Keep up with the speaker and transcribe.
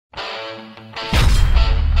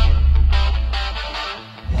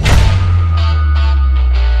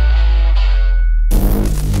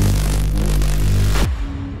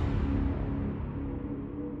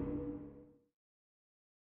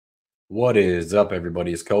What is up,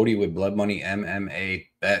 everybody? It's Cody with Blood Money MMA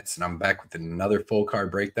Bets, and I'm back with another full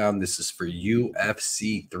card breakdown. This is for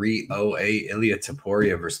UFC 308, Ilia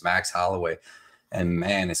Topuria versus Max Holloway. And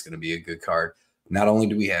man, it's going to be a good card. Not only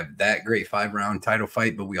do we have that great 5-round title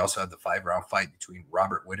fight, but we also have the 5-round fight between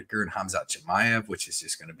Robert Whittaker and Khamzat Chimaev, which is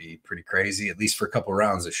just going to be pretty crazy. At least for a couple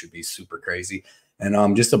rounds, it should be super crazy.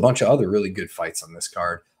 And just a bunch of other really good fights on this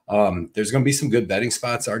card. There's going to be some good betting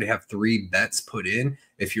spots. I already have 3 bets put in.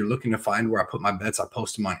 If you're looking to find where I put my bets, I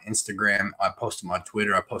post them on Instagram. I post them on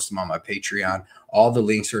Twitter. I post them on my Patreon. All the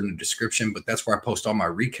links are in the description, but that's where I post all my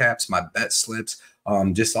recaps, my bet slips,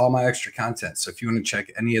 just all my extra content. So if you want to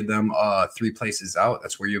check any of them 3 places out,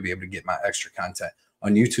 that's where you'll be able to get my extra content.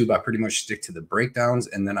 On YouTube, I pretty much stick to the breakdowns,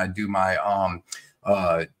 and then I do my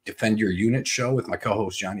Defend Your Unit show with my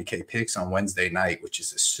co-host Johnny K Picks on Wednesday night, which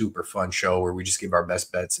is a super fun show where we just give our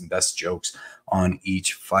best bets and best jokes on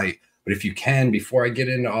each fight. But if you can, before I get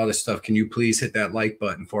into all this stuff, can you please hit that like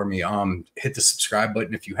button for me? Hit the subscribe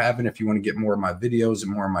button if you haven't. If you want to get more of my videos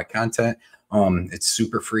and more of my content, it's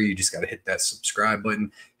super free. You just got to hit that subscribe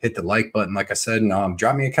button, hit the like button, like I said, and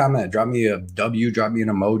drop me a comment, drop me a W, drop me an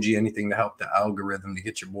emoji, anything to help the algorithm to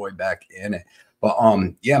get your boy back in it. But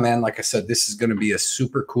yeah, man, like I said, this is going to be a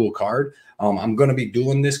super cool card. I'm going to be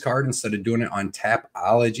doing this card instead of doing it on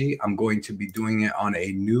Tapology. I'm going to be doing it on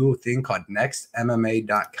a new thing called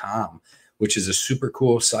nextmma.com, which is a super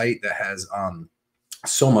cool site that has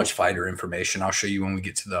so much fighter information. I'll show you when we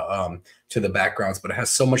get to the backgrounds, but it has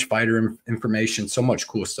so much fighter information, so much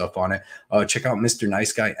cool stuff on it. Check out Mr.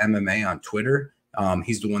 Nice Guy MMA on Twitter.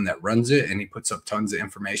 He's the one that runs it, and he puts up tons of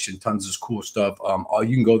information, tons of cool stuff.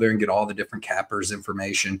 You can go there and get all the different cappers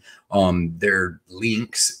information, their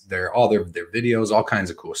links, all their videos, all kinds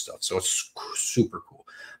of cool stuff. So it's super cool.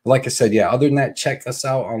 Like I said, yeah, other than that, check us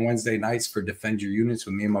out on Wednesday nights for Defend Your Units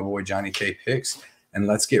with me and my boy Johnny K Picks. And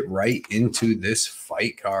let's get right into this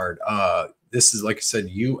fight card. This is, like I said,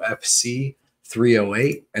 UFC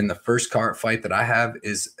 308. And the first card fight that I have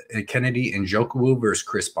is Kennedy Nzechukwu versus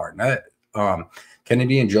Chris Barnett.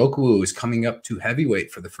 Kennedy Nzechukwu is coming up to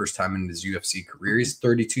heavyweight for the first time in his UFC career. He's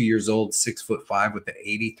 32 years old, 6'5" with the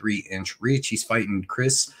 83-inch reach. He's fighting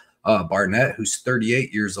Chris Barnett, who's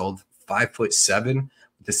 38 years old, 5'7"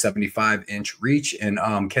 with the 75-inch reach. And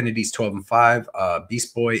Kennedy's 12-5.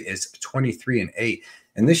 Beast Boy is 23-8.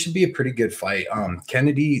 And this should be a pretty good fight.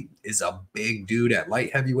 Kennedy is a big dude at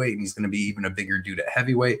light heavyweight, and he's going to be even a bigger dude at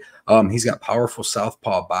heavyweight. He's got powerful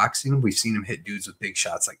southpaw boxing. We've seen him hit dudes with big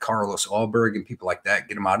shots like Carlos Ulberg and people like that,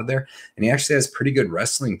 get him out of there. And he actually has pretty good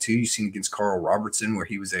wrestling, too. You've seen against Carl Robertson where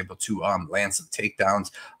he was able to land some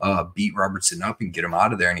takedowns, beat Robertson up and get him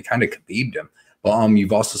out of there, and he kind of khabibed him. But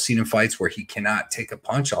you've also seen in fights where he cannot take a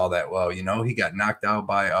punch all that well. You know, he got knocked out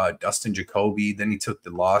by Dustin Jacoby. Then he took the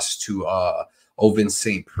loss to Ovin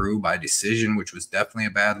St. Preux by decision, which was definitely a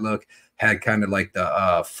bad look. Had kind of like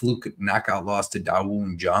the fluke knockout loss to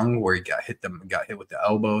Dawoon Jung, where he got hit with the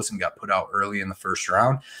elbows and got put out early in the first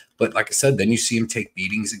round. But like I said, then you see him take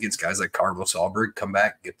beatings against guys like Carlos Ulberg, come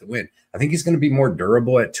back, get the win. I think he's going to be more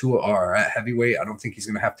durable at heavyweight. I don't think he's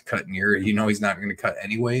going to have to cut near. You know, he's not going to cut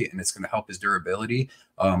anyway, and it's going to help his durability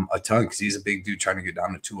a ton because he's a big dude trying to get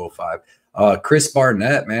down to 205. Chris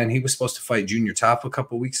Barnett, man, he was supposed to fight Junior Top a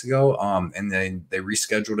couple weeks ago, and then they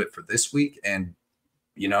rescheduled it for this week. And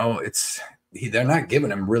you know, they're not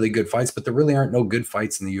giving him really good fights, but there really aren't no good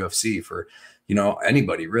fights in the UFC for, you know,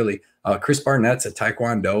 anybody really. Chris Barnett's a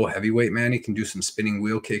Taekwondo heavyweight, man. He can do some spinning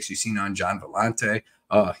wheel kicks. You've seen on John Vellante.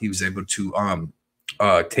 He was able to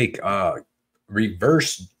take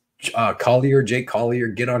reverse Jake Collier,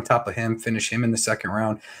 get on top of him, finish him in the second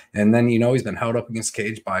round. And then, you know, he's been held up against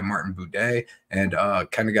cage by Martin Boudet and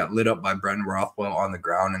kind of got lit up by Brendan Rothwell on the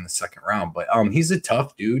ground in the second round. But he's a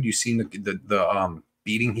tough dude. You've seen the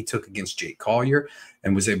beating he took against Jake Collier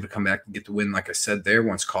and was able to come back and get the win, like I said there.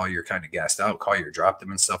 Once Collier kind of gassed out, Collier dropped him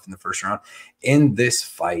and stuff in the first round. In this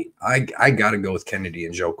fight, I got to go with Kennedy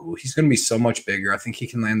Nzechukwu. He's going to be so much bigger. I think he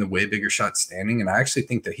can land the way bigger shot standing, and I actually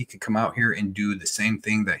think that he could come out here and do the same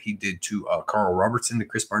thing that he did to Carl Robertson to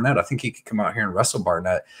Chris Barnett. I think he could come out here and wrestle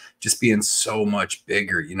Barnett, just being so much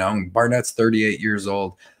bigger. You know, Barnett's 38 years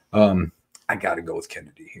old. I got to go with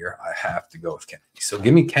Kennedy here. I have to go with Kennedy. So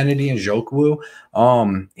give me Kennedy Nzechukwu.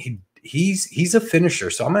 He's a finisher.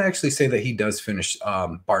 So I'm going to actually say that he does finish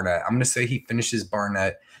Barnett. I'm going to say he finishes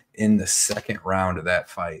Barnett in the second round of that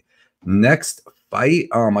fight. Next fight,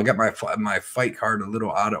 I got my fight card a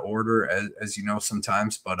little out of order, as you know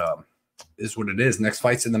sometimes, but is what it is. Next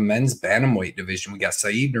fight's in the men's bantamweight division. We got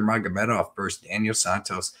Said Nurmagomedov versus Daniel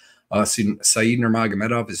Santos. Said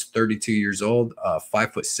Nurmagomedov is 32 years old,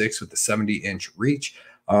 5'6" with a 70-inch reach.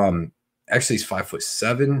 Actually, he's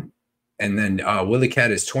 5'7". And then Willie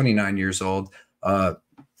Cat is 29 years old,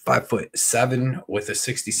 5'7" with a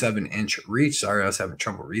 67-inch reach. Sorry, I was having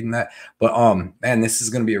trouble reading that. But man, this is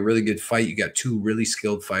going to be a really good fight. You got two really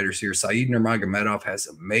skilled fighters here. Said Nurmagomedov has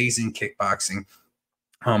amazing kickboxing.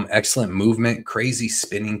 Excellent movement, crazy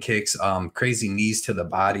spinning kicks, crazy knees to the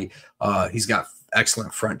body. He's got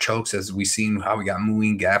excellent front chokes, as we've seen how we got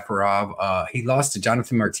Muin Gafarov. He lost to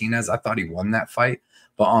Jonathan Martinez. I thought he won that fight.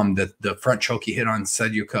 But the front choke he hit on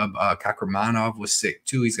Nzechukwu Kakramanov was sick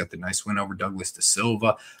too. He's got the nice win over Douglas De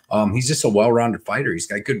Silva. He's just a well-rounded fighter. He's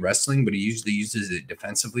got good wrestling, but he usually uses it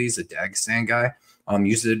defensively. He's a Dagestan guy.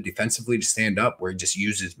 Uses it defensively to stand up, where he just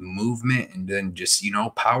uses movement and then just, you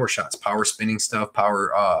know, power shots, power spinning stuff,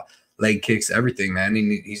 power leg kicks, everything, man.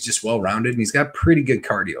 And he's just well-rounded, and he's got pretty good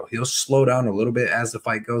cardio. He'll slow down a little bit as the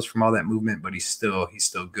fight goes from all that movement, but he's still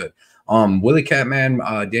good. Willie Cat, man,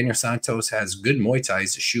 Daniel Santos has good Muay Thai.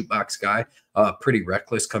 He's a shoot box guy, pretty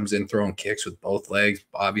reckless, comes in throwing kicks with both legs.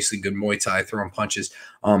 Obviously good Muay Thai, throwing punches.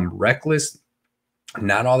 Reckless,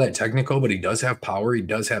 not all that technical, but he does have power. He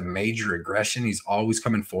does have major aggression. He's always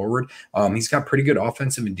coming forward. He's got pretty good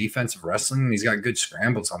offensive and defensive wrestling, and he's got good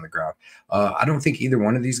scrambles on the ground. I don't think either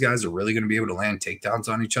one of these guys are really going to be able to land takedowns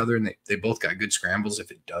on each other, and they both got good scrambles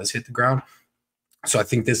if it does hit the ground. So I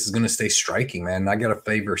think this is going to stay striking, man. And I got to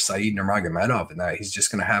favor Said Nurmagomedov in that. He's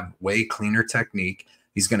just going to have way cleaner technique.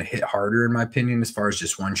 He's going to hit harder, in my opinion, as far as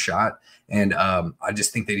just one shot. And I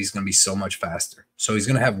just think that he's going to be so much faster. So he's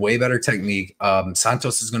going to have way better technique.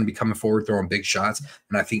 Santos is going to be coming forward, throwing big shots.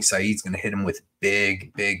 And I think Said's going to hit him with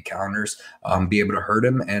big counters, be able to hurt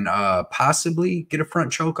him, and possibly get a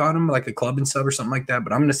front choke on him, like a club and sub or something like that.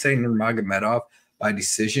 But I'm going to say Nurmagomedov by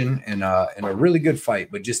decision in a really good fight.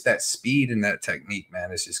 But just that speed and that technique,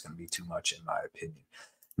 man, is just going to be too much, in my opinion.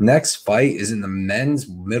 Next fight is in the men's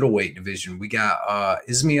middleweight division. We got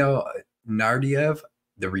Ismail Naurdiev,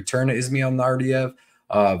 the return of Ismail Naurdiev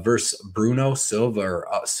versus Bruno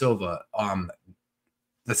Silva.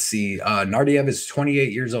 Let's see. Naurdiev is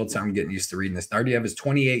 28 years old, so I'm getting used to reading this. Naurdiev is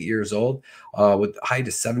 28 years old with height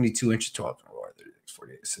of 72 inches, 12,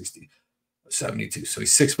 48, 60, 72. So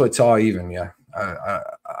he's 6 foot tall even, yeah.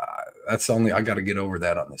 That's only, I got to get over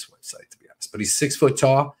that on this website, to be honest. But he's 6 foot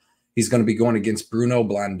tall. He's going to be going against Bruno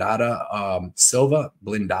Silva,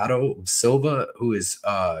 who is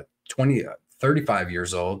 35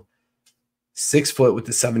 years old, 6 foot with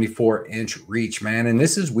the 74-inch reach, man. And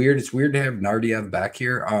this is weird. It's weird to have Naurdiev back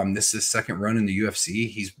here. This is his second run in the UFC.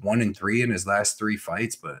 He's 1-3 in his last 3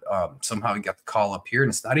 fights, but somehow he got the call up here, and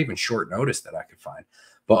it's not even short notice that I could find.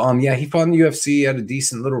 But yeah, he fought in the UFC, had a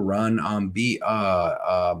decent little run. Beat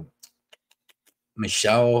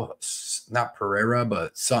Michelle, not Ferreira,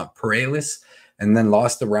 but Parelis, and then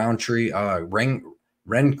lost the Roundtree,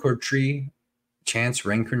 Chance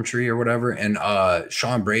Rencontry or whatever, and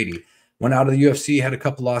Sean Brady. Went out of the UFC, had a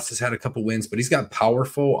couple losses, had a couple wins, but he's got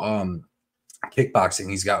powerful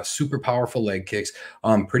kickboxing. He's got super powerful leg kicks,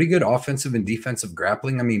 pretty good offensive and defensive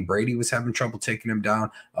grappling. I mean, Brady was having trouble taking him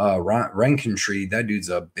down. Rencontry, that dude's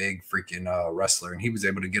a big freaking wrestler, and he was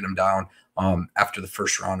able to get him down after the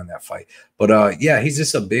first round in that fight. But yeah, he's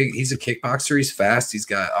just he's a kickboxer. He's fast. He's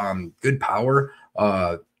got good power.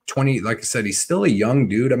 20, like I said, he's still a young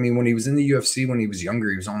dude. I mean, when he was in the UFC, when he was younger,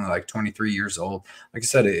 he was only like 23 years old. Like I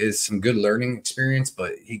said, it is some good learning experience,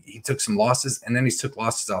 but he took some losses, and then he took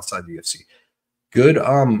losses outside the UFC. Good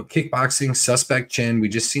kickboxing, suspect chin. We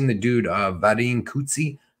just seen the dude, Vadim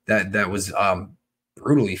Kutsi, that was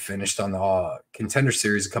brutally finished on the Contender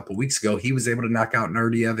Series a couple weeks ago. He was able to knock out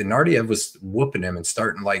Naurdiev, and Naurdiev was whooping him and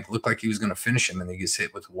starting looked like he was going to finish him, and he gets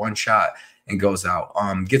hit with one shot and goes out.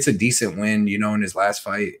 Gets a decent win, you know, in his last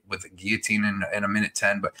fight with a guillotine in a minute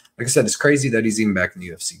 10. But like I said, it's crazy that he's even back in the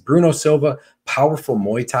UFC. Bruno Silva, powerful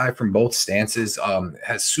Muay Thai from both stances,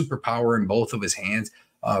 has super power in both of his hands.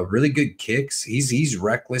 Really good kicks. He's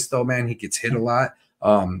reckless though, man. He gets hit a lot.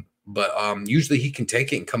 But usually he can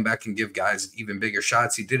take it and come back and give guys even bigger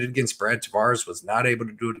shots. He did it against Brad Tavares, was not able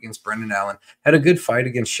to do it against Brendan Allen. Had a good fight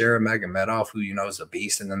against Shara Magomedov, who, you know, is a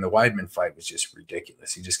beast. And then the Weidman fight was just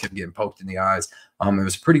ridiculous. He just kept getting poked in the eyes. It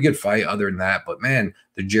was a pretty good fight other than that. But, man,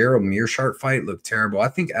 the Gerald Mearshart fight looked terrible. I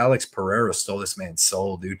think Alex Pereira stole this man's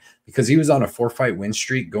soul, dude, because he was on a 4-fight win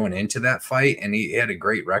streak going into that fight, and he had a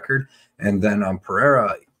great record. And then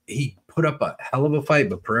Pereira, he put up a hell of a fight,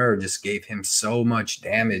 but Pereira just gave him so much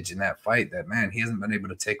damage in that fight that, man, he hasn't been able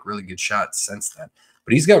to take really good shots since then.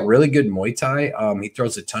 But he's got really good Muay Thai. He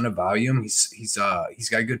throws a ton of volume. He's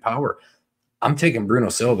got good power. I'm taking Bruno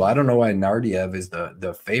Silva. I don't know why Naurdiev is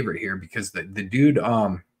the favorite here, because the dude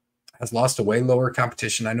has lost to way lower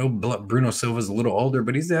competition. I know Bruno Silva's a little older,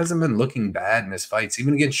 but he hasn't been looking bad in his fights.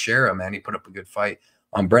 Even against Shara, man, he put up a good fight.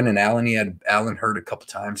 Brendan Allen, he had Allen hurt a couple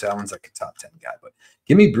times. Allen's like a top 10 guy, but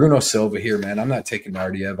give me Bruno Silva here, man. I'm not taking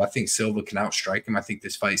Naurdiev. I think Silva can outstrike him. I think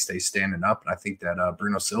this fight stays standing up, and I think that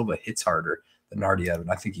Bruno Silva hits harder than Naurdiev,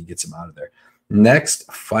 and I think he gets him out of there. Next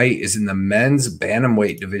fight is in the men's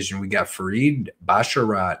bantamweight division. We got Farid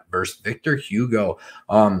Basharat versus Victor Hugo.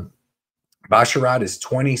 Basharat is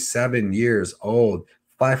 27 years old,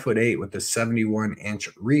 5'8" with a 71-inch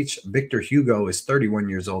reach. Victor Hugo is 31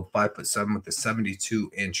 years old, 5'7" with a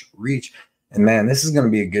 72-inch reach. And man, this is going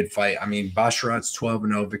to be a good fight. I mean, Basharat's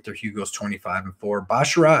 12-0, Victor Hugo's 25-4.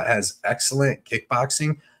 Basharat has excellent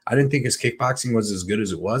kickboxing. I didn't think his kickboxing was as good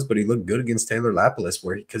as it was, but he looked good against Taylor Lapilus,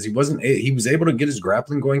 because he was able to get his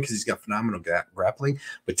grappling going because he's got phenomenal grappling.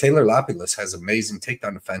 But Taylor Lapilus has amazing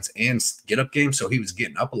takedown defense and get up game, so he was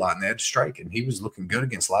getting up a lot, and they had to strike, and he was looking good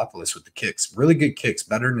against Lapilus with the kicks. Really good kicks,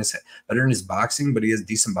 better in his boxing, but he has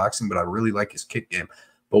decent boxing. But I really like his kick game.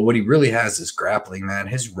 But what he really has is grappling, man.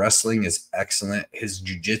 His wrestling is excellent. His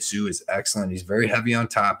jiu-jitsu is excellent. He's very heavy on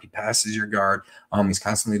top. He passes your guard. He's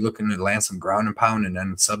constantly looking to land some ground and pound and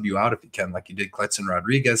then sub you out if he can, like he did Kletzen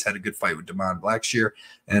Rodriguez. Had a good fight with Damon Blackshear.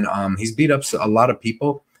 And he's beat up a lot of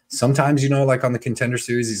people. Sometimes, you know, like on the Contender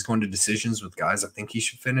Series, he's going to decisions with guys I think he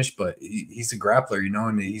should finish, but he's a grappler, you know,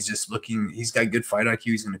 and he's just looking, he's got good fight IQ.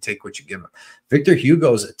 He's going to take what you give him. Victor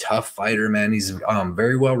Hugo is a tough fighter, man. He's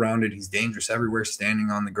very well-rounded. He's dangerous everywhere, standing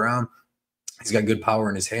on the ground. He's got good power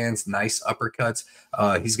in his hands, nice uppercuts.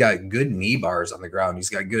 He's got good knee bars on the ground. He's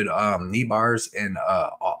got good knee bars and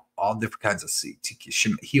all different kinds of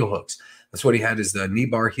heel hooks. That's what he had, is the knee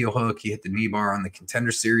bar heel hook. He hit the knee bar on the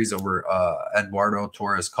Contender Series over Eduardo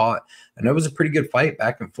Torres Caught. And it was a pretty good fight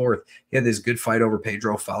back and forth. He had this good fight over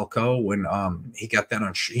Pedro Falco when he got that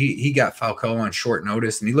on he got Falco on short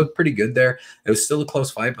notice, and he looked pretty good there. It was still a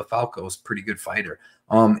close fight, but Falco was a pretty good fighter.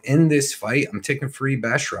 In this fight, I'm taking Farid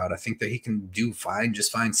Basharat. I think that he can do fine,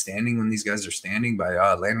 just fine standing when these guys are standing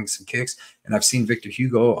by landing some kicks. And I've seen Victor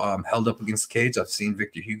Hugo held up against the cage. I've seen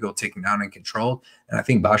Victor Hugo taken down and controlled. And I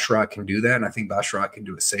think Basharat can do that. And I think Basharat can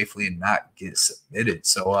do it safely and not get submitted.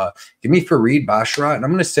 So give me Farid Basharat. And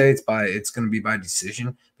I'm going to say it's going to be by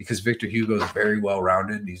decision, because Victor Hugo is very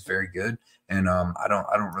well-rounded. He's very good. And I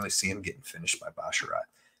don't really see him getting finished by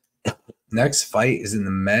Basharat. Next fight is in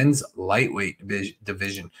the men's lightweight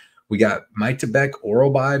division. We got Myktybek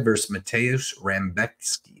Orolbai versus Mateusz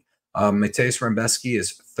Rebecki. Mateusz Rebecki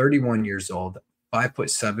is 31 years old,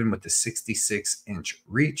 5'7" with a 66-inch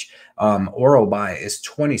reach. Orolbai is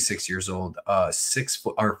 26 years old,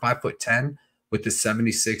 5'10" with the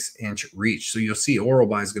 76-inch reach. So you'll see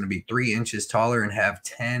Orolbai is going to be 3 inches taller and have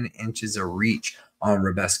 10 inches of reach on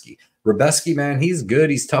Rebecki. Rebecki, man, he's good.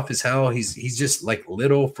 He's tough as hell. He's just like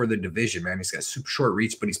little for the division, man. He's got super short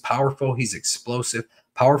reach, but he's powerful. He's explosive.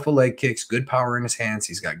 Powerful leg kicks, good power in his hands.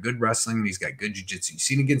 He's got good wrestling, and he's got good jiu-jitsu. You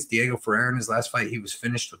seen against Diego Ferreira in his last fight, he was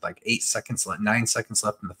finished with like 9 seconds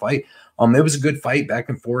left in the fight. It was a good fight back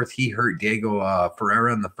and forth. He hurt Diego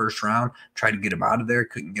Ferreira in the first round, tried to get him out of there,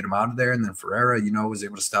 couldn't get him out of there. And then Ferreira, you know, was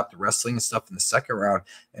able to stop the wrestling and stuff in the second round.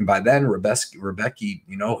 And by then, Rebecki,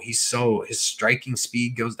 you know, his striking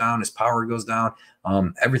speed goes down, his power goes down.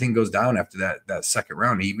 Everything goes down after that second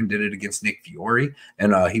round. He even did it against Nick Fiore,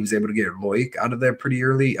 and he was able to get Loic out of there pretty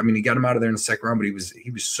early. I mean, he got him out of there in the second round, but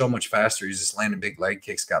he was so much faster. He was just landing big leg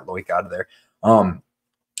kicks, got Loic out of there.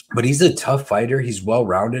 But he's a tough fighter. He's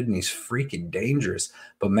well-rounded, and he's freaking dangerous.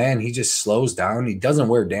 But, man, he just slows down. He doesn't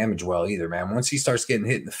wear damage well either, man. Once he starts getting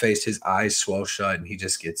hit in the face, his eyes swell shut, and he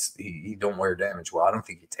just gets – he don't wear damage well. I don't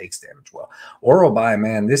think he takes damage well. Orolbai,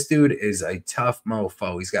 man, this dude is a tough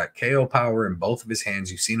mofo. He's got KO power in both of his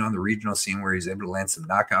hands. You've seen on the regional scene where he's able to land some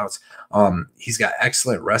knockouts. He's got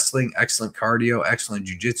excellent wrestling, excellent cardio, excellent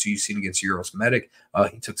jiu-jitsu. You've seen against Euros Medic.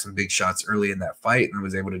 He took some big shots early in that fight and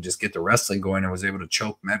was able to just get the wrestling going and was able to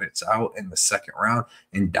choke Medics out in the second round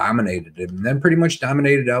and dominated him. And then pretty much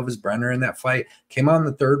dominated Elvis Brenner in that fight. Came out in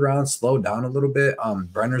the third round, slowed down a little bit.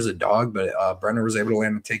 Brenner's a dog, but Brenner was able to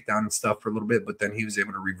land a takedown and stuff for a little bit, but then he was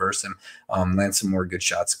able to reverse him, land some more good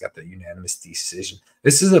shots, got the unanimous decision.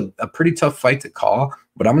 This is a pretty tough fight to call,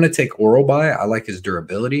 but I'm going to take Orolbai. I like his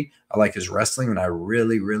durability. I like his wrestling, and I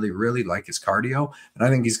really, really, really like his cardio. And I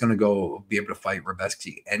think he's going to be able to fight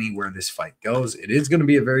Rebecki anywhere this fight goes. It is going to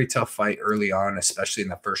be a very tough fight early on, especially in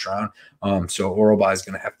the first round. So Orolbai is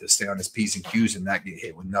going to have to stay on his P's and Q's and not get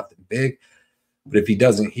hit with nothing big. But if he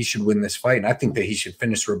doesn't, he should win this fight. And I think that he should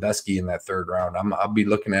finish Rebecki in that third round. I'll be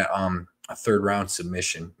looking at a third round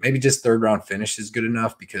submission. Maybe just third round finish is good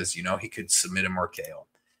enough because, you know, he could submit him or KO.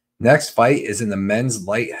 Next fight is in the men's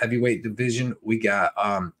light heavyweight division. We got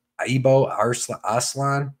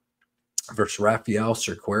Aslan versus Raffael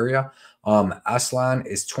Cerqueira. Aslan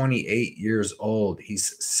is 28 years old.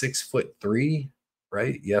 He's 6'3",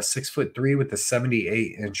 right? Yeah, 6'3" with a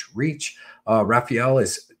 78-inch reach. Raffael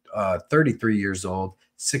is 33 years old,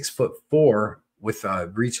 6'4" with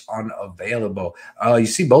reach unavailable. You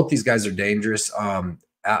see, both these guys are dangerous.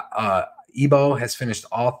 Ebo has finished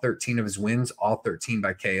all 13 of his wins, all 13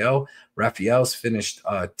 by KO. Raffael's finished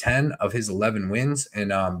 10 of his 11 wins,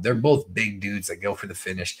 and they're both big dudes that go for the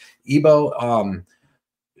finish. Ebo,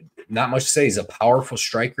 not much to say. He's a powerful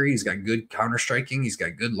striker. He's got good counter striking. He's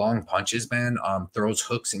got good long punches, man. Throws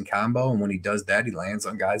hooks in combo, and when he does that, he lands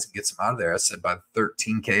on guys and gets them out of there. I said by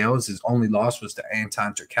 13 KOs. His only loss was to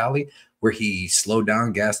Anton Turkalj, where he slowed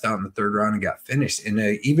down, gassed out in the third round, and got finished. And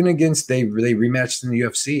even against they rematched in the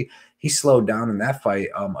UFC, he slowed down in that fight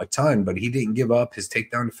a ton, but he didn't give up. His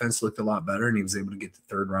takedown defense looked a lot better, and he was able to get the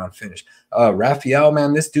third round finish. Raffael,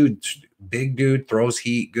 man, this dude, big dude, throws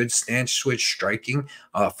heat, good stance switch striking.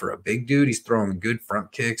 For a big dude, he's throwing good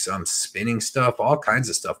front kicks, spinning stuff, all kinds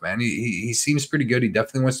of stuff, man. He seems pretty good. He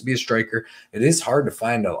definitely wants to be a striker. It is hard to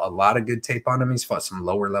find a lot of good tape on him. He's fought some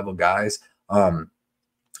lower level guys.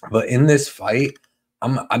 But in this fight,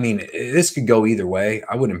 I mean, this could go either way.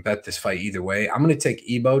 I wouldn't bet this fight either way. I'm going to take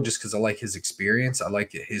Ebo just because I like his experience. I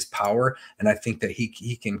like his power, and I think that he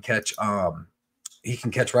can catch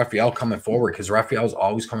Raffael coming forward, because Raffael's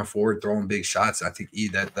always coming forward throwing big shots. I think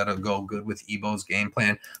that'll go good with Ebo's game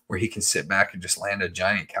plan, where he can sit back and just land a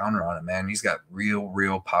giant counter on it, man. He's got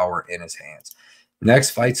real power in his hands.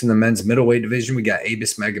 Next fights in the men's middleweight division, we got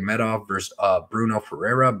Abus Magomedov versus Bruno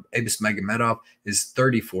Ferreira. Abus Magomedov is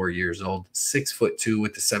 34 years old, 6'2"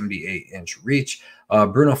 with the 78-inch reach.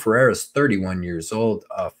 Bruno Ferreira is 31 years old,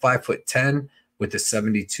 5'10" with a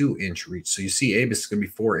 72-inch reach. So you see Abus is going to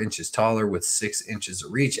be 4 inches taller with 6 inches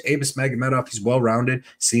of reach. Abus Magomedov, he's well-rounded.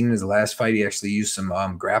 Seen in his last fight, he actually used some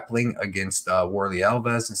grappling against Warlley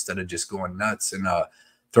Alves instead of just going nuts and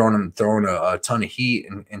throwing a ton of heat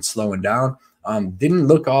and slowing down. Didn't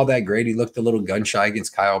look all that great. He looked a little gun shy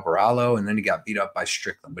against Kyle Barallo, and then he got beat up by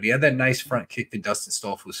Strickland. But he had that nice front kick to Dustin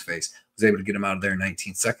Stolfu's face. Was able to get him out of there in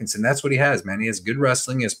 19 seconds, and that's what he has, man. He has good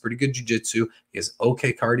wrestling. He has pretty good jiu-jitsu. He has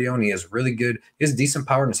okay cardio, and he has decent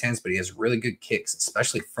power in his hands, but he has really good kicks,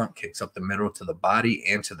 especially front kicks up the middle to the body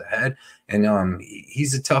and to the head. And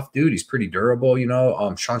he's a tough dude. He's pretty durable, you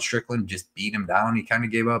know. Sean Strickland just beat him down. He kind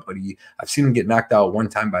of gave up, but I've seen him get knocked out one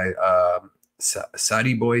time by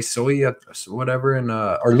Saudi boy Soya, whatever, and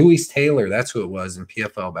or Luis Taylor, that's who it was in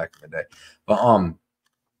PFL back in the day. But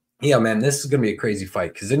yeah, man, this is gonna be a crazy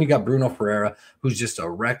fight, because then you got Bruno Ferreira, who's just a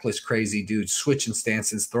reckless, crazy dude, switching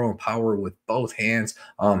stances, throwing power with both hands.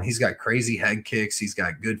 He's got crazy head kicks. He's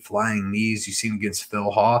got good flying knees. You've seen against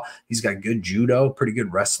Phil Haw. He's got good judo, pretty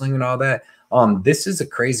good wrestling, and all that. This is a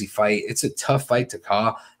crazy fight. It's a tough fight to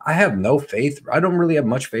call. I have no faith. I don't really have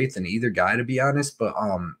much faith in either guy, to be honest, but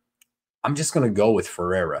I'm just going to go with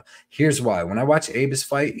Ferreira. Here's why. When I watch Abus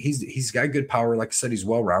fight, he's got good power. Like I said, he's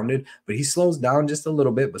well-rounded, but he slows down just a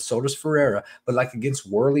little bit, but so does Ferreira. But like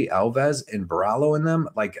against Warlley Alves and Barallo and them,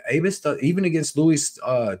 like Abus, even against Luis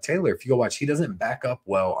Taylor, if you go watch, he doesn't back up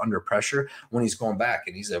well under pressure when he's going back.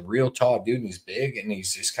 And he's a real tall dude, and he's big, and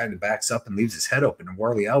he's just kind of backs up and leaves his head open. And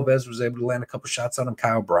Warlley Alves was able to land a couple shots on him.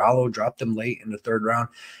 Kyle Barallo dropped him late in the third round.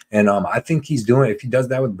 And I think he's doing it. If he does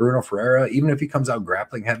that with Bruno Ferreira, even if he comes out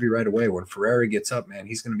grappling heavy right away, when Ferreira gets up, man,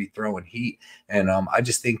 he's going to be throwing heat. And I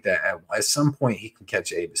just think that at some point he can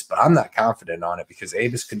catch Abus, but I'm not confident on it, because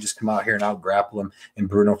Abus could just come out here and out grapple him, and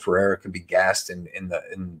Bruno Ferreira could be gassed in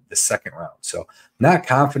the second round. So not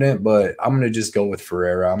confident, but I'm going to just go with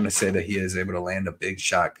Ferreira. I'm going to say that he is able to land a big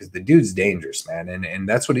shot, because the dude's dangerous, man. And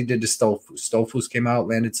that's what he did to Stolfu. Stolfu's came out,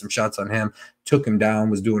 landed some shots on him, took him down,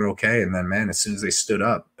 was doing okay. And then, man, as soon as they stood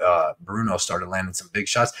up, Bruno started landing some big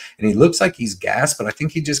shots, and he looks like he's gassed, but I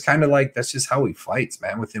think he just kind of like, that's just how he fights,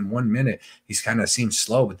 man. Within 1 minute, he's kind of seems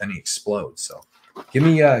slow, but then he explodes. So give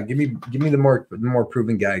me the more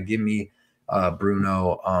proven guy. Give me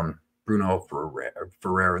Bruno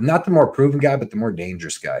Ferreira. Not the more proven guy, but the more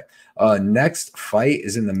dangerous guy. Next fight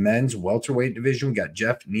is in the men's welterweight division. We got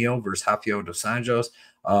Geoff Neal versus Rafael dos Anjos.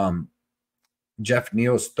 Geoff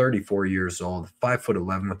Neal is 34 years old,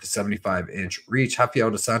 5'11" with the 75-inch reach. Rafael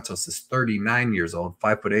dos Santos is 39 years old,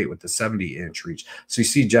 5'8" with the 70-inch reach. So you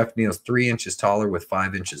see Geoff Neal's 3 inches taller with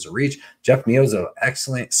 5 inches of reach. Geoff Neal's an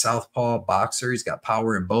excellent southpaw boxer. He's got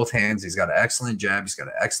power in both hands. He's got an excellent jab. He's got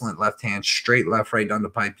an excellent left hand, straight left, right down the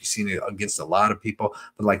pipe. You've seen it against a lot of people,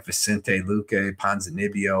 but like Vicente Luque,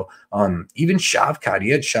 Ponzinibbio, even Shavkat. He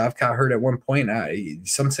had Shavkat hurt at one point.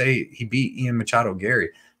 Some say he beat Ian Machado Gary.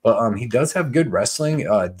 But he does have good wrestling.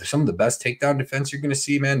 Some of the best takedown defense you're going to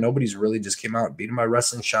see, man. Nobody's really just came out and beat him by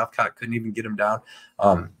wrestling. Shavkat couldn't even get him down.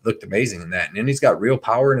 Looked amazing in that. And then he's got real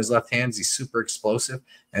power in his left hands. He's super explosive.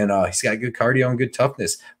 And he's got good cardio and good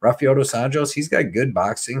toughness. Rafael dos Anjos, he's got good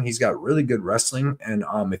boxing. He's got really good wrestling. And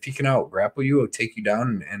if he can out-grapple you or take you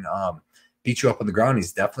down and beat you up on the ground,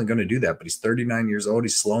 he's definitely going to do that. But he's 39 years old.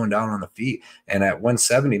 He's slowing down on the feet. And at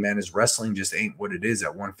 170, man, his wrestling just ain't what it is at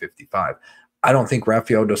 155. I don't think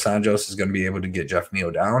Rafael dos Anjos is going to be able to get Geoff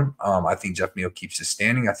Neal down. I think Geoff Neal keeps his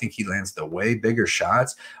standing. I think he lands the way bigger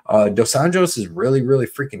shots. Dos Anjos is really, really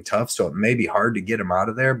freaking tough, so it may be hard to get him out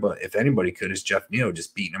of there. But if anybody could, it's Geoff Neal,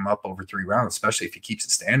 just beating him up over 3 rounds, especially if he keeps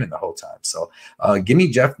it standing the whole time. So give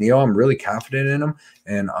me Geoff Neal. I'm really confident in him.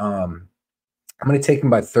 And I'm going to take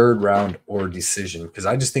him by 3rd round or decision, because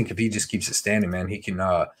I just think if he just keeps it standing, man, he can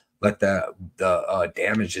let the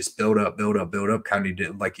damage just build up, kind of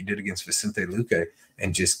did like he did against Vicente Luque,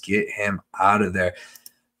 and just get him out of there.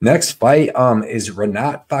 Next fight is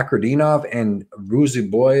Rinat Fakretdinov, and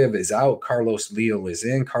Ruziboyev is out. Carlos Leal is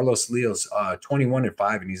in. Carlos Leal's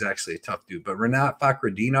 21-5, and he's actually a tough dude. But Rinat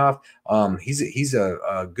Fakretdinov, he's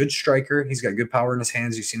a good striker. He's got good power in his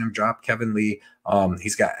hands. You've seen him drop Kevin Lee.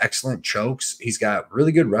 He's got excellent chokes. He's got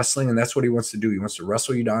really good wrestling, and that's what he wants to do. He wants to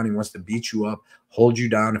wrestle you down. He wants to beat you up, hold you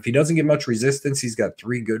down. If he doesn't get much resistance, he's got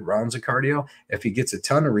 3 good rounds of cardio. If he gets a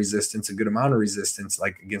ton of resistance, a good amount of resistance,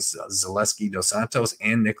 like against Zaleski dos Santos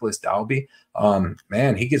and Nicholas Dalby,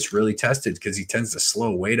 man, he gets really tested because he tends to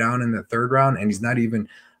slow way down in the 3rd round, and he's not even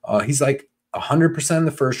he's like 100% in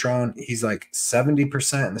the 1st round. He's like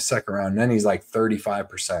 70% in the 2nd round, and then he's like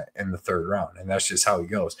 35% in the 3rd round, and that's just how he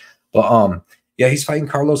goes. But yeah, he's fighting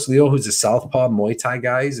Carlos Leal, who's a southpaw Muay Thai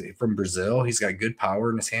guy. He's from Brazil. He's got good power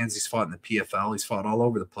in his hands. He's fought in the PFL. He's fought all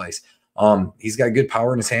over the place. He's got good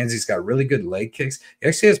power in his hands. He's got really good leg kicks. He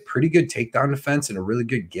actually has pretty good takedown defense and a really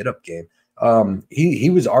good get-up game. He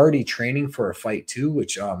was already training for a fight too,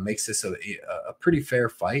 which makes this a pretty fair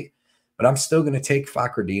fight. But I'm still going to take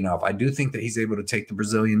Fakretdinov. I do think that he's able to take the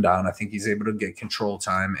Brazilian down. I think he's able to get control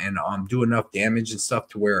time and do enough damage and stuff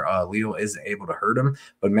to where Leo isn't able to hurt him.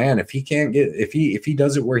 But man, if he can't get, if he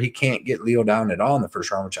does it where he can't get Leo down at all in the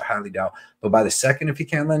 1st round, which I highly doubt, but by the 2nd, if he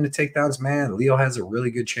can't land the takedowns, man, Leo has a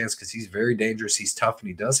really good chance because he's very dangerous. He's tough and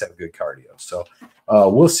he does have good cardio. So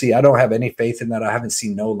we'll see. I don't have any faith in that. I haven't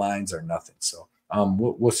seen no lines or nothing. So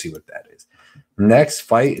we'll see what that is. Next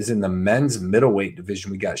fight is in the men's middleweight division.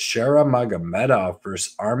 We got Magomedov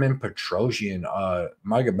versus Armen Petrosyan.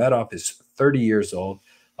 Magomedov is 30 years old,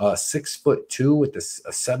 6'2" with a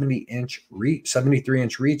 70-inch reach,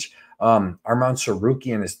 73-inch reach. Arman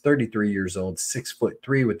Tsarukyan is 33 years old,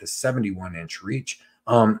 6'3" with a 71-inch reach.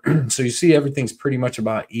 So you see everything's pretty much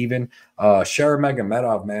about even.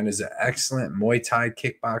 Magomedov, man, is an excellent Muay Thai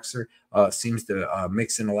kickboxer. Seems to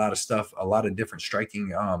mix in a lot of stuff, a lot of different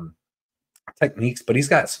striking techniques, but he's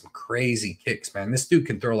got some crazy kicks, man. This dude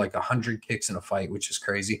can throw like 100 kicks in a fight, which is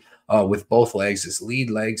crazy. With both legs, his lead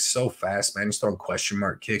legs so fast, man. He's throwing question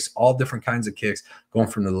mark kicks, all different kinds of kicks, going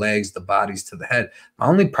from the legs, the bodies to the head. My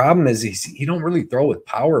only problem is he don't really throw with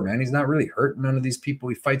power, man. He's not really hurting none of these people.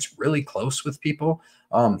 He fights really close with people.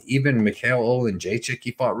 Even Mikhail Nzechukwu,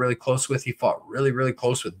 he fought really close with. He fought really, really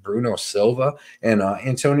close with Bruno Silva, and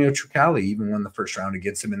Antonio Tricali even won the 1st round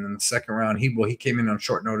against him. And then the 2nd round, he came in on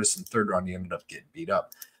short notice. And 3rd round, he ended up getting beat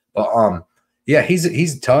up. But yeah,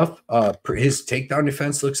 he's tough. His takedown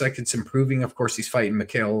defense looks like it's improving. Of course, he's fighting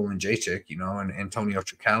Mikhail Nzechukwu, you know, and Antonio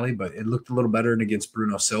Tricali, but it looked a little better against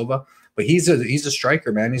Bruno Silva. But he's a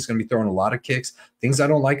striker, man. He's going to be throwing a lot of kicks. Things I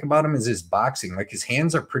don't like about him is his boxing. Like, his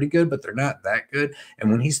hands are pretty good, but they're not that good.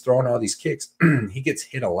 And when he's throwing all these kicks, he gets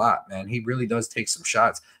hit a lot, man. He really does take some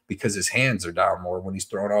shots because his hands are down more when he's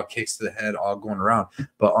throwing all kicks to the head, all going around.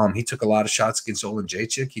 But he took a lot of shots against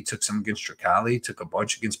Nzechukwu. He took some against Tricali. He took a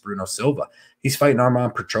bunch against Bruno Silva. He's fighting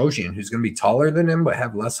Arman Petrosyan, who's going to be taller than him but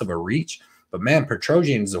have less of a reach. But, man,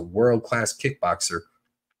 Petrosyan is a world-class kickboxer.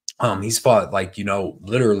 He's fought, like, you know,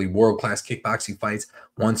 literally world-class kickboxing fights,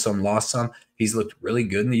 won some, lost some. He's looked really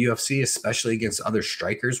good in the UFC, especially against other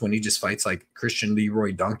strikers when he just fights like Christian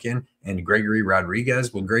Leroy Duncan and Gregory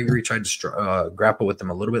Rodriguez. Well, Gregory tried to grapple with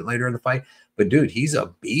him a little bit later in the fight. But, dude, he's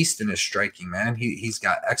a beast in his striking, man. He's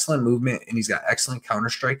got excellent movement, and he's got excellent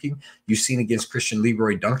counter-striking. You've seen against Christian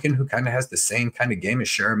Leroy Duncan, who kind of has the same kind of game as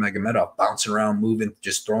Magomedov, bouncing around, moving,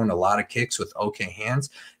 just throwing a lot of kicks with okay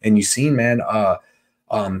hands. And you've seen, man,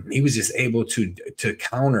 He was just able to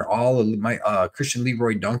counter all of my Christian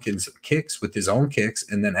Leroy Duncan's kicks with his own kicks,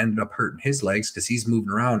 and then ended up hurting his legs because he's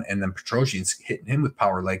moving around, and then Petrosian's hitting him with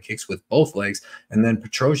power leg kicks with both legs, and then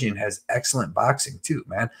Petrosian has excellent boxing too,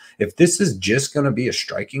 man. If this is just going to be a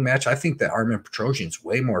striking match, I think that Armen Petrosian's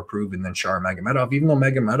way more proven than Shar Magomedov, even though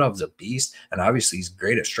Magomedov's a beast, and obviously he's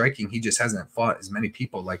great at striking. He just hasn't fought as many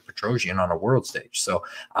people like Petrosian on a world stage. So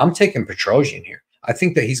I'm taking Petrosian here. I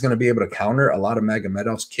think that he's going to be able to counter a lot of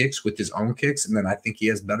Magomedov's kicks with his own kicks, and then I think he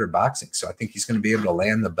has better boxing. So I think he's going to be able to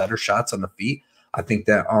land the better shots on the feet. I think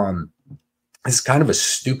that it's kind of a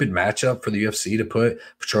stupid matchup for the UFC to put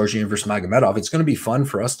Petrosian versus Magomedov. It's going to be fun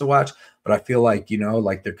for us to watch, but I feel like, you know,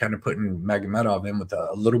 like they're kind of putting Magomedov in with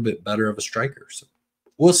a little bit better of a striker. So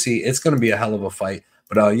we'll see. It's going to be a hell of a fight.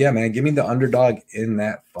 But yeah, man, give me the underdog in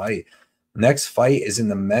that fight. Next fight is in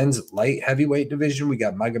the men's light heavyweight division. We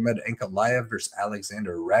got Magomed Ankalaev versus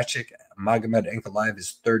Alexander Rakic. Magomed Ankalaev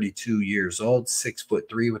is 32 years old,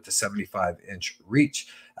 6'3" with a 75-inch reach.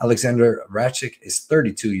 Alexander Rakic is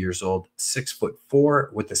 32 years old,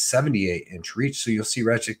 6'4" with a 78-inch reach. So you'll see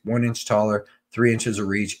Rakic 1 inch taller, 3 inches of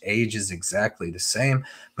reach. Age is exactly the same.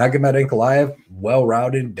 Magomed Ankalaev,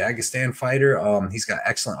 well-rounded Dagestan fighter. He's got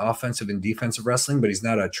excellent offensive and defensive wrestling, but he's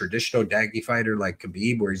not a traditional Daggy fighter like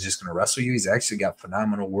Khabib, where he's just going to wrestle you. He's actually got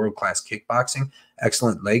phenomenal world-class kickboxing,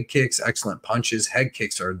 excellent leg kicks, excellent punches. Head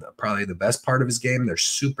kicks are probably the best part of his game. They're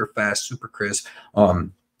super fast, super crisp,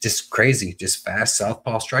 just crazy, just fast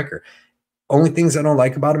southpaw striker. Only things I don't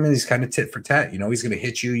like about him is he's kind of tit for tat. You know, he's going to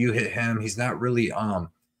hit you, you hit him. He's not really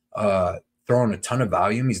throwing a ton of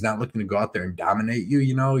volume. He's not looking to go out there and dominate you.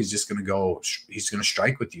 You know, he's just going to go, he's going to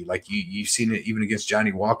strike with you. Like you've seen it even against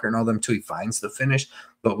Johnny Walker and all them too. He finds the finish.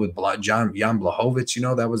 But with Jan Blachowicz, you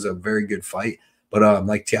know, that was a very good fight. But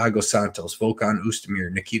like Thiago Santos, Volkan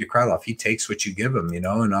Oezdemir, Nikita Krylov, he takes what you give him, you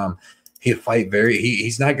know, and he'll fight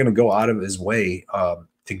he's not going to go out of his way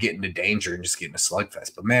to get into danger and just get in a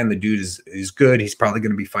slugfest. But man, the dude is good. He's probably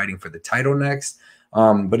going to be fighting for the title next.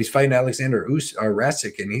 But he's fighting Alexander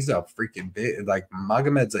Rakic, and he's a freaking big, like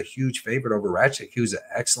Magomed's a huge favorite over Rakic, who's an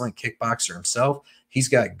excellent kickboxer himself. He's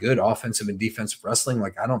got good offensive and defensive wrestling.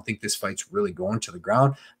 Like, I don't think this fight's really going to the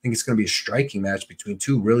ground. I think it's going to be a striking match between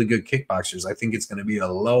two really good kickboxers. I think it's going to be a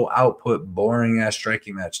low output, boring ass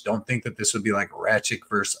striking match. Don't think that this would be like Rakic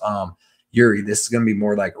versus Yuri. This is going to be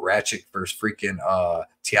more like Rakic versus freaking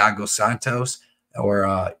Thiago Santos.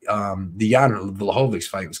 Or the Jan Blachowicz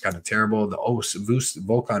fight was kind of terrible. The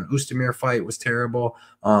Volkan Oezdemir fight was terrible.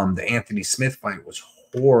 The Anthony Smith fight was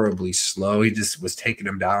horribly slow. He just was taking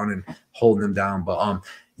him down and holding him down. But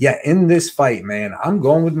yeah, in this fight, man, I'm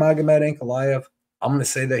going with Magomed Ankalaev. I'm going to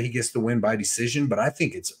say that he gets the win by decision, but I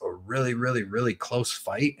think it's a really, really, really close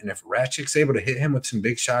fight. And if Racic's able to hit him with some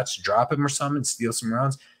big shots, drop him or something, steal some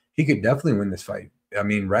rounds, he could definitely win this fight. I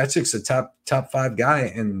mean, Racic's a top 5 guy,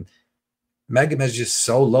 and Magomed's just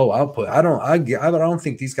so low output. I don't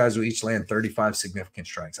think these guys will each land 35 significant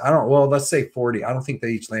strikes. Well, let's say 40. I don't think they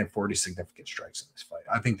each land 40 significant strikes in this fight.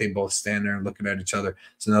 I think they both stand there and looking at each other.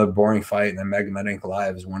 It's another boring fight, and then Magomed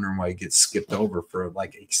Ankalaev is wondering why he gets skipped over for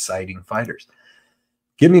like exciting fighters.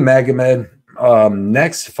 Give me Magomed.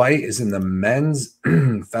 Next fight is in the men's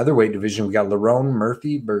featherweight division. We got Lerone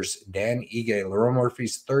Murphy versus Dan Ige. Lerone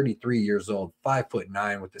Murphy's 33 years old,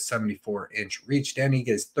 5'9" with a 74-inch reach. Dan Ige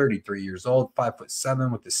is 33 years old,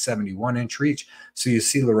 5'7" with a 71-inch reach. So you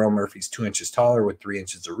see Lerone Murphy's 2 inches taller with 3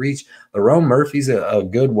 inches of reach. Lerone Murphy's a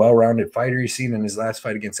good, well-rounded fighter. You've seen in his last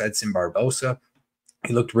fight against Edson Barbosa.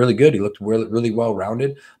 He looked really good. He looked really, really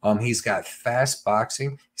well-rounded. He's got fast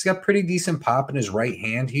boxing. He's got pretty decent pop in his right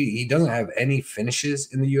hand. He doesn't have any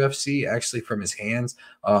finishes in the UFC, actually, from his hands.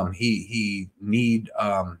 He need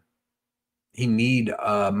Makwan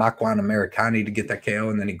Americani to get that KO,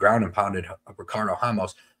 and then he ground and pounded Ricardo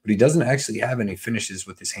Ramos. But he doesn't actually have any finishes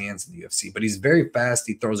with his hands in the UFC. But he's very fast.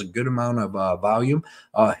 He throws a good amount of volume,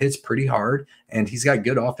 hits pretty hard, and he's got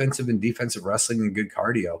good offensive and defensive wrestling and good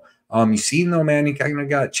cardio. You seen though, man, he kind of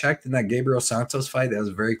got checked in that Gabriel Santos fight. That was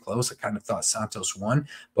very close. I kind of thought Santos won,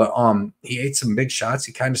 but he ate some big shots.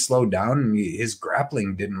 He kind of slowed down, and his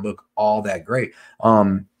grappling didn't look all that great.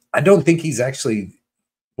 I don't think he's actually.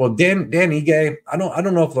 Well, Dan Ige, I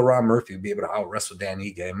don't know if Lerone Murphy would be able to out-wrestle Dan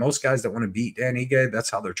Ige. Most guys that want to beat Dan Ige, that's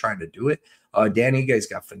how they're trying to do it. Dan Ige's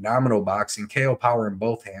got phenomenal boxing, KO power in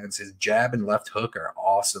both hands. His jab and left hook are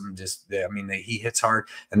awesome. He hits hard.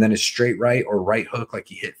 And then his straight right or right hook, like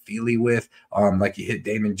he hit Feely with, like he hit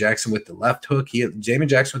Damon Jackson with the left hook. He hit Damon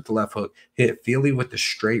Jackson with the left hook, hit Feely with the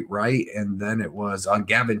straight right, and then it was on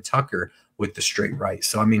Gavin Tucker with the straight right.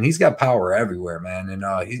 So, I mean, he's got power everywhere, man. And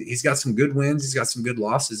he's got some good wins. He's got some good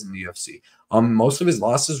losses in the UFC. Most of his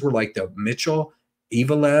losses were like the Mitchell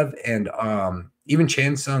Evalev and even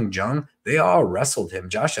Chan Sung Jung, they all wrestled him.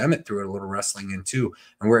 Josh Emmett threw a little wrestling in too,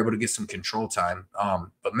 and we're able to get some control time.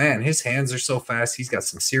 But man, his hands are so fast. He's got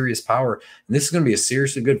some serious power, and this is going to be a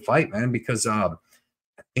seriously good fight, man, because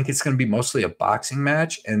think it's going to be mostly a boxing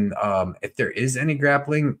match. And if there is any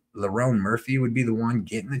grappling, Lerone Murphy would be the one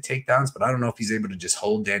getting the takedowns. But I don't know if he's able to just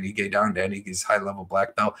hold Dan Ige down. Dan Ige's high-level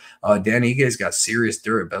black belt. Dan Ige's got serious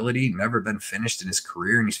durability, never been finished in his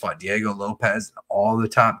career. And he's fought Diego Lopez and all the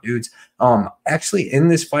top dudes. Actually, in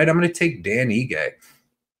this fight, I'm going to take Dan Ige.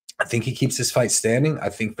 I think he keeps this fight standing. I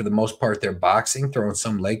think for the most part, they're boxing, throwing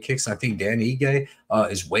some leg kicks. And I think Dan Ige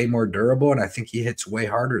is way more durable, and I think he hits way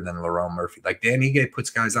harder than Lerone Murphy. Like, Dan Ige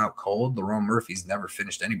puts guys out cold. Lerone Murphy's never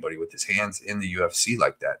finished anybody with his hands in the UFC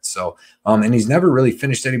like that. So, and he's never really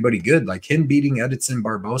finished anybody good. Like him beating Edson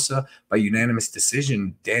Barbosa by unanimous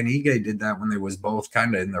decision, Dan Ige did that when they was both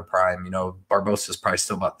kind of in their prime. You know, Barbosa's probably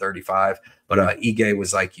still about 35, but Ige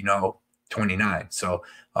was like, 29. So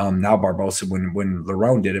now Barbosa, when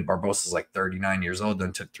Lerone did it, Barbosa's like 39 years old,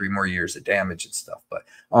 then took 3 more years of damage and stuff. But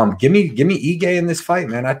give me Ige in this fight,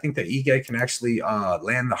 man. I think that Ige can actually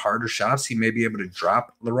land the harder shots. He may be able to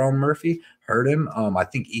drop Lerone Murphy, hurt him. I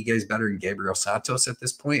think Ige's better than Gabriel Santos at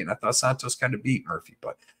this point, and I thought Santos kind of beat Murphy.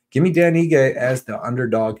 But give me Dan Ige as the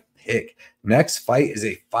underdog pick. Next fight is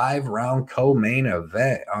a 5-round co-main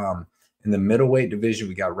event. In the middleweight division,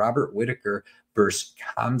 we got Robert Whittaker versus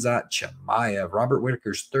Khamzat Chimaev. Robert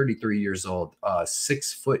Whittaker's 33 years old,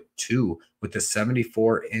 6'2" with a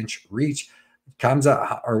 74-inch reach.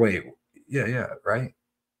 Khamzat, or wait, right?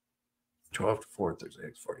 12 to 4,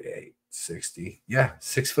 36, 48, 60. Yeah,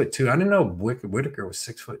 6'2". I didn't know Whittaker was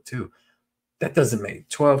 6'2". That doesn't make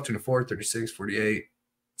 12 to 4, 36, 48,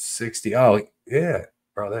 60. Oh, yeah,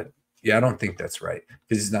 bro, yeah, I don't think that's right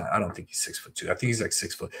because he's not. I don't think he's 6'2". I think he's like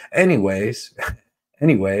 6 foot. Anyways,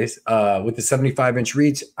 with the 75-inch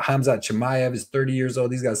reach, Khamzat Chimaev is 30 years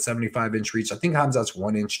old. He's got a 75-inch reach. I think Khamzat's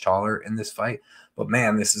 1 inch taller in this fight. But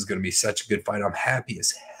man, this is going to be such a good fight. I'm happy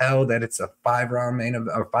as hell that it's a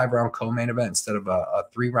 5-round co-main event instead of a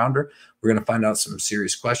 3-rounder. We're going to find out some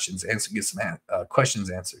serious questions and get some questions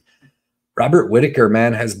answered. Robert Whittaker,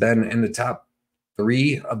 man, has been in the top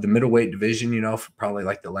 3 of the middleweight division, for probably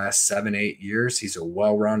like the last 7-8 years. He's a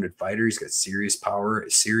well-rounded fighter. He's got serious power,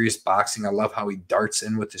 serious boxing. I love how he darts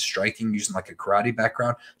in with his striking using like a karate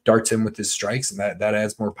background, darts in with his strikes, and that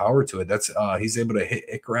adds more power to it. That's he's able to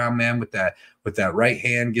hit around, man, with that right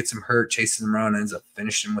hand, gets him hurt, chases him around, ends up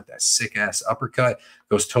finishing with that sick-ass uppercut,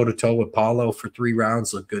 goes toe-to-toe with Paulo for 3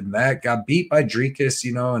 rounds, looked good in that, got beat by Dricus,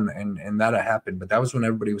 and that happened, but that was when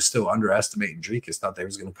everybody was still underestimating Dricus, thought they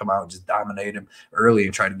was going to come out and just dominate him early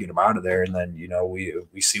and try to get him out of there, and then,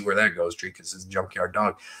 we see where that goes. Dricus is a junkyard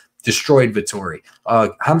dog. Destroyed Vittori.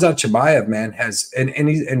 Khamzat Chimaev, man, has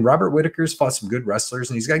and Robert Whittaker's fought some good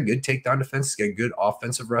wrestlers, and he's got good takedown defense. He's got good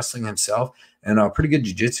offensive wrestling himself, and pretty good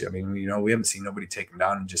jiu-jitsu. I mean, we haven't seen nobody take him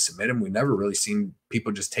down and just submit him. We've never really seen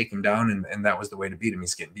people just take him down, and that was the way to beat him.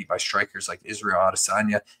 He's getting beat by strikers like Israel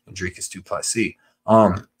Adesanya and Dricus du Plessis.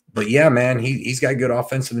 But yeah, man, he's got good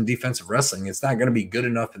offensive and defensive wrestling. It's not going to be good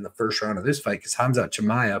enough in the first round of this fight because Khamzat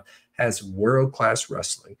Chimaev has world-class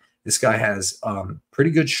wrestling. This guy has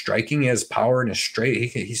pretty good striking. He has power in his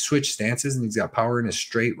straight. He switched stances, and he's got power in his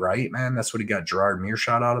straight right, man. That's what he got Gerard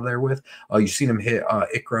Mearshot out of there with. You've seen him hit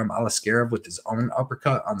Ikram Alaskarov with his own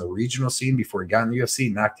uppercut on the regional scene before he got in the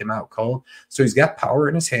UFC, knocked him out cold. So he's got power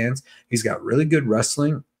in his hands. He's got really good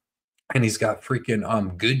wrestling, and he's got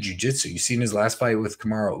freaking good jiu-jitsu. You've seen his last fight with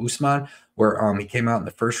Kamaru Usman, where he came out in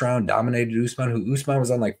the first round, dominated Usman, who Usman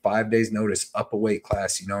was on like 5 days notice, up a weight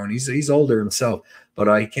class, and he's older himself.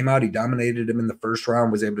 But he came out, he dominated him in the first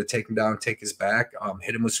round, was able to take him down, take his back,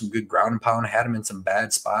 hit him with some good ground and pound, had him in some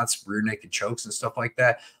bad spots, rear naked chokes and stuff like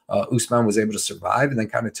that. Usman was able to survive and then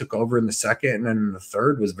kind of took over in the second, and then in the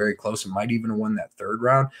third was very close and might even have won that third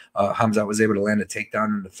round. Khamzat was able to land a takedown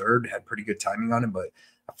in the third, had pretty good timing on him, but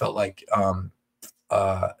I felt like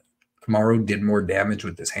Kamaru did more damage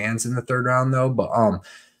with his hands in the third round, though. But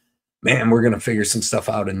man, we're gonna figure some stuff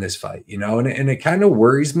out in this fight, and it kind of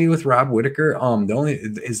worries me with Rob Whittaker. The only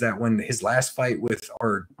is that when his last fight with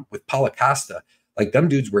Paulo Costa, like them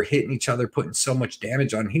dudes were hitting each other, putting so much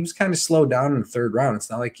damage on. He was kind of slowed down in the third round. It's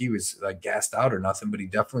not like he was like gassed out or nothing, but he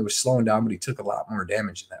definitely was slowing down. But he took a lot more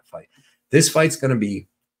damage in that fight. This fight's gonna be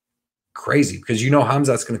crazy because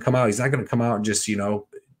Khamzat's gonna come out. He's not gonna come out and just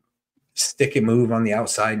stick and move on the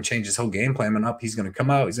outside and change his whole game plan up. He's going to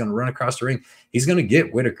come out. He's going to run across the ring. He's going to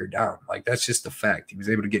get Whittaker down. Like, that's just a fact. He was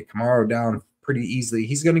able to get Kamaru down pretty easily.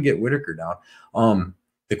 He's going to get Whittaker down.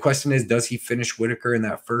 The question is, does he finish Whittaker in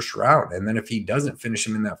that first round? And then if he doesn't finish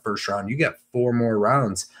him in that first round, you got 4 more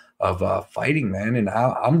rounds fighting, man. And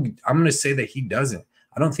I'm going to say that he doesn't.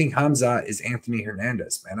 I don't think Hamzat is Anthony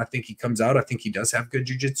Hernandez, man. I think he comes out. I think he does have good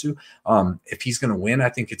jiu-jitsu. If he's going to win, I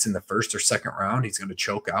think it's in the first or second round. He's going to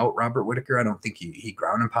choke out Robert Whittaker. I don't think he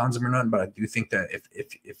ground and pounds him or nothing, but I do think that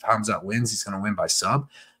if Hamzat wins, he's going to win by sub.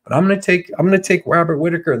 But I'm gonna take Robert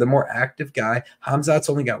Whittaker, the more active guy. Hamzat's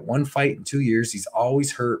only got one fight in 2 years. He's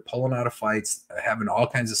always hurt, pulling out of fights, having all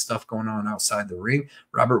kinds of stuff going on outside the ring.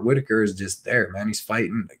 Robert Whittaker is just there, man. He's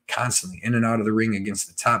fighting constantly in and out of the ring against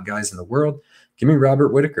the top guys in the world. Give me Robert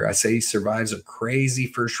Whittaker. I say he survives a crazy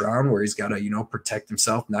first round where he's got to, protect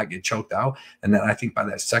himself, not get choked out. And then I think by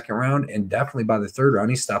that second round and definitely by the third round,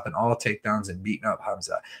 he's stopping all takedowns and beating up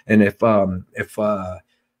Hamzat. And if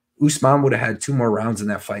Usman would have had 2 more rounds in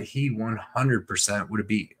that fight, he 100% would have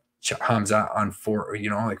beat Hamzat on 4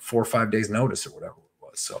 or 5 days notice or whatever it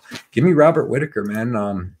was. So give me Robert Whittaker, man.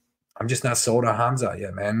 I'm just not sold on Hamzat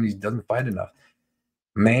yet, man. He doesn't fight enough.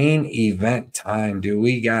 Main event time, dude.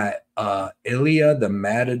 We got Ilya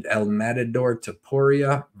El Matador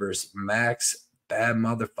Topuria versus Max Bad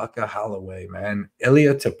Motherfucker Holloway, man.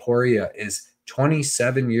 Ilya Topuria is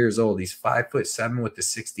 27 years old. He's 5'7" with the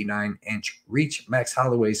 69-inch reach. Max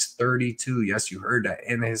Holloway's 32. Yes, you heard that,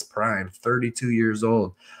 in his prime, 32 years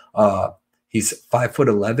old. He's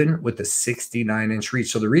 5'11" with the 69-inch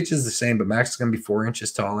reach. So the reach is the same, but Max is going to be 4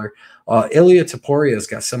 inches taller. Ilya Topuria has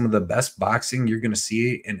got some of the best boxing you're going to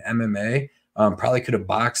see in MMA. Probably could have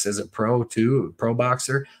boxed as a pro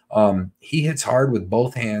boxer. He hits hard with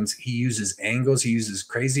both hands. He uses angles. He uses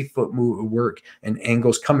crazy foot work and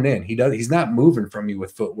angles coming in. He's not moving from you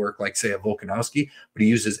with footwork like, say, a Volkanovski, but he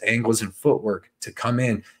uses angles and footwork to come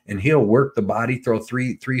in, and he'll work the body, throw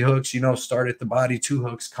three hooks, start at the body, 2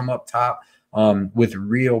 hooks, come up top with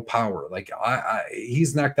real power. Like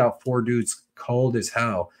he's knocked out 4 dudes cold as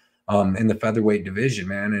hell in the featherweight division,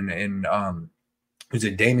 man. And who's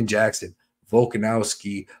it? Damon Jackson,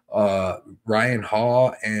 Volkanovski, Ryan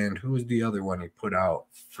Hall, and who was the other one he put out?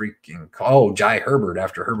 Jai Herbert,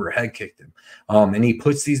 after Herbert head kicked him. And he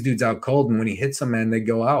puts these dudes out cold, and when he hits them, man, they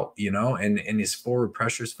go out, and his forward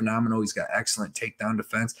pressure is phenomenal. He's got excellent takedown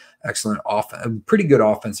defense, excellent pretty good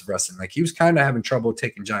offensive wrestling. Like, he was kind of having trouble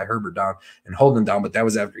taking Jai Herbert down and holding him down, but that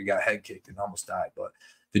was after he got head kicked and almost died. But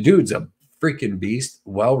the dude's a freaking beast,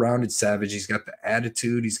 well-rounded savage. He's got the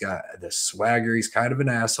attitude, he's got the swagger. He's kind of an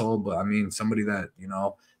asshole, but I mean, somebody that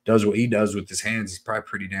does what he does with his hands, he's probably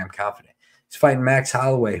pretty damn confident. He's fighting Max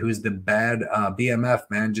Holloway, who's the bad BMF,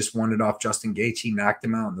 man. Just won it off Justin Gaethje, knocked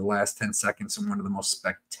him out in the last 10 seconds in one of the most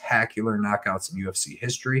spectacular knockouts in UFC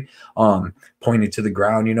history. Pointed to the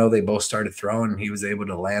ground, they both started throwing, and he was able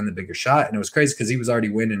to land the bigger shot. And it was crazy because he was already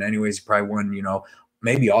winning anyways. He probably won,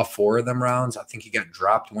 maybe all 4 of them rounds. I think he got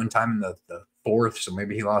dropped one time in the 4th, so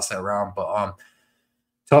maybe he lost that round. But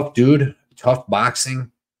tough dude, tough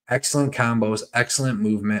boxing, excellent combos, excellent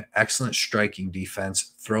movement, excellent striking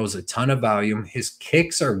defense, throws a ton of volume. His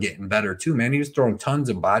kicks are getting better too, man. He was throwing tons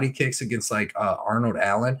of body kicks against Arnold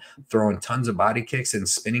Allen, throwing tons of body kicks and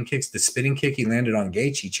spinning kicks. The spinning kick he landed on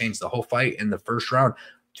Gaethje changed the whole fight in the first round.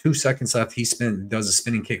 2 seconds left, he does a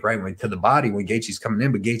spinning kick right to the body when Gaethje's coming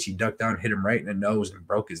in, but Gaethje ducked down, hit him right in the nose, and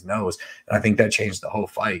broke his nose. And I think that changed the whole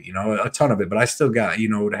fight, a ton of it. But I still got,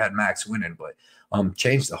 would have had Max winning, but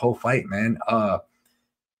changed the whole fight, man.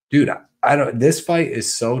 Dude, I don't. This fight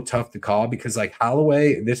is so tough to call because, like,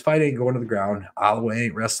 Holloway, this fight ain't going to the ground. Holloway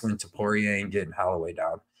ain't wrestling. Topuria ain't getting Holloway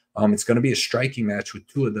down. It's going to be a striking match with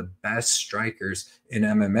 2 of the best strikers in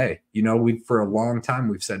MMA. For a long time,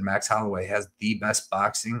 we've said Max Holloway has the best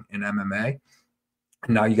boxing in MMA.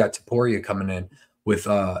 And now you got Topuria coming in with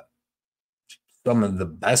some of the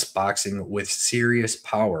best boxing with serious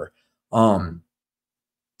power.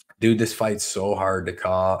 Dude, this fight's so hard to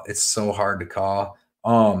call. It's so hard to call.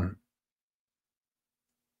 I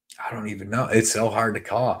don't even know. It's so hard to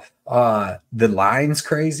call. The line's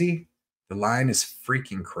crazy. The line is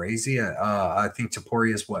freaking crazy. I think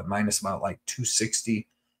Topuria is minus about like 260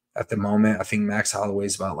 at the moment. I think Max Holloway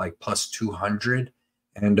is about like plus 200.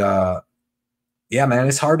 And yeah, man,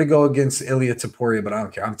 it's hard to go against Ilya Topuria, but I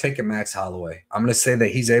don't care. I'm taking Max Holloway. I'm going to say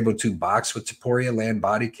that he's able to box with Topuria, land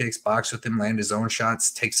body kicks, box with him, land his own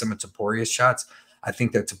shots, take some of Topuria's shots. I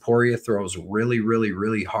think that Topuria throws really, really,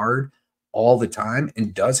 really hard all the time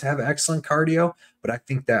and does have excellent cardio, but I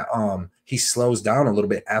think that he slows down a little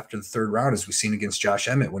bit after the 3rd round, as we've seen against Josh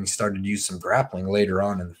Emmett when he started to use some grappling later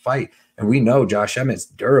on in the fight. And we know Josh Emmett's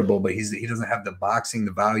durable, but he doesn't have the boxing,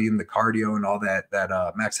 the volume, the cardio, and all that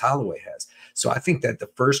Max Holloway has. So I think that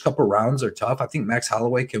the first couple rounds are tough. I think Max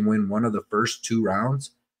Holloway can win one of the first 2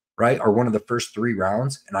 rounds, or one of the first 3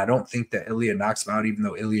 rounds, and I don't think that Ilya knocks him out, even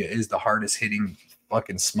though Ilya is the hardest hitting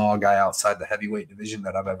fucking small guy outside the heavyweight division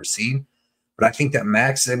that I've ever seen. But I think that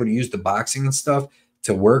Max is able to use the boxing and stuff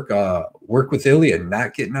to work with Ilya,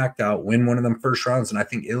 not get knocked out, win one of them first rounds. And I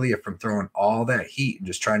think Ilya, from throwing all that heat and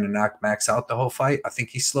just trying to knock Max out the whole fight, I think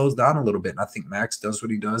he slows down a little bit. And I think Max does what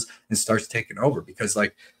he does and starts taking over, because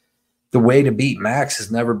like the way to beat Max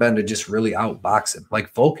has never been to just really outbox him.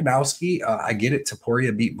 Like Volkanovski, I get it.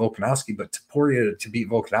 Topuria beat Volkanovski, but Topuria, to beat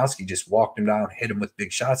Volkanovski, just walked him down, hit him with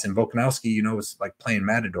big shots. And Volkanovski, you know, was like playing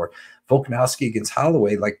Matador. Volkanovski against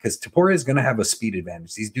Holloway, like, because Topuria is going to have a speed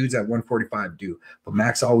advantage. These dudes at 145 do, but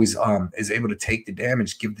Max always is able to take the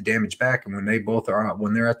damage, give the damage back, and when they both are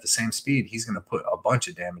when they're at the same speed, he's going to put a bunch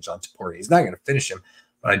of damage on Topuria. He's not going to finish him,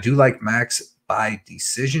 but I do like Max by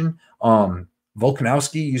decision.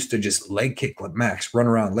 Volkanovski used to just leg kick Max, run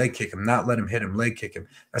around, leg kick him, not let him hit him, leg kick him.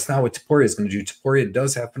 That's not what Topuria is going to do. Topuria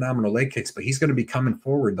does have phenomenal leg kicks, but he's going to be coming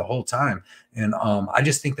forward the whole time. And I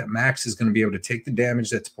just think that Max is going to be able to take the damage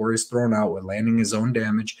that Topuria is throwing out with landing his own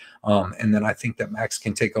damage. And then I think that Max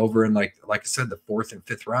can take over in, like I said, the 4th and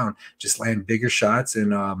 5th round, just land bigger shots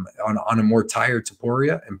and on a more tired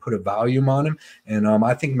Topuria and put a volume on him. And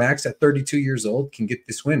I think Max at 32 years old can get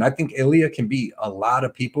this win. I think Ilya can beat a lot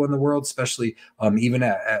of people in the world, especially even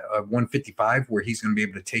at 155, where he's going to be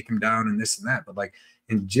able to take him down and this and that. But like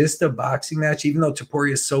in just a boxing match, even though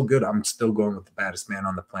Topuria is so good, I'm still going with the baddest man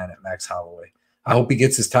on the planet, Max Holloway. I hope he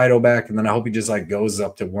gets his title back, and then I hope he just like goes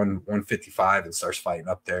up to 155 and starts fighting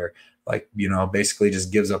up there. Like, you know, basically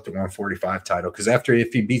just gives up the 145 title. Because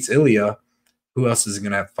if he beats Ilya, who else is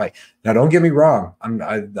going to have to fight? Now, don't get me wrong.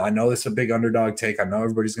 I know this is a big underdog take. I know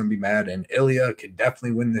everybody's going to be mad, and Ilya could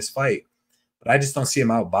definitely win this fight. But I just don't see him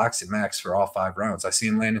outboxing Max for all 5 rounds. I see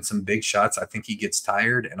him landing some big shots. I think he gets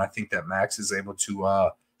tired, and I think that Max is able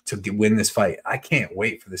to win this fight. I can't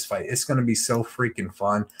wait for this fight. It's going to be so freaking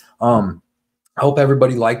fun. I hope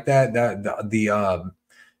everybody liked that.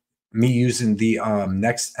 Me using the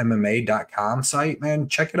nextmma.com site, man.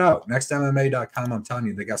 Check it out. Nextmma.com. I'm telling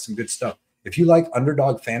you, they got some good stuff. If you like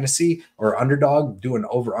Underdog Fantasy or Underdog doing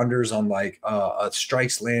over-unders on like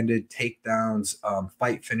strikes landed, takedowns,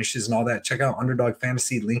 fight finishes, and all that, check out Underdog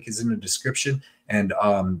Fantasy. Link is in the description. And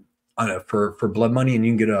for blood money, and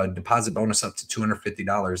you can get a deposit bonus up to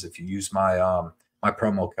 $250 if you use my my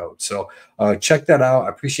promo code. So check that out. I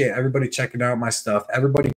appreciate everybody checking out my stuff.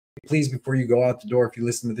 Everybody, please, before you go out the door, if you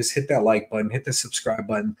listen to this, hit that like button, hit the subscribe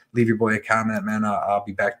button, leave your boy a comment, man. I'll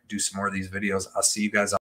be back to do some more of these videos. I'll see you guys.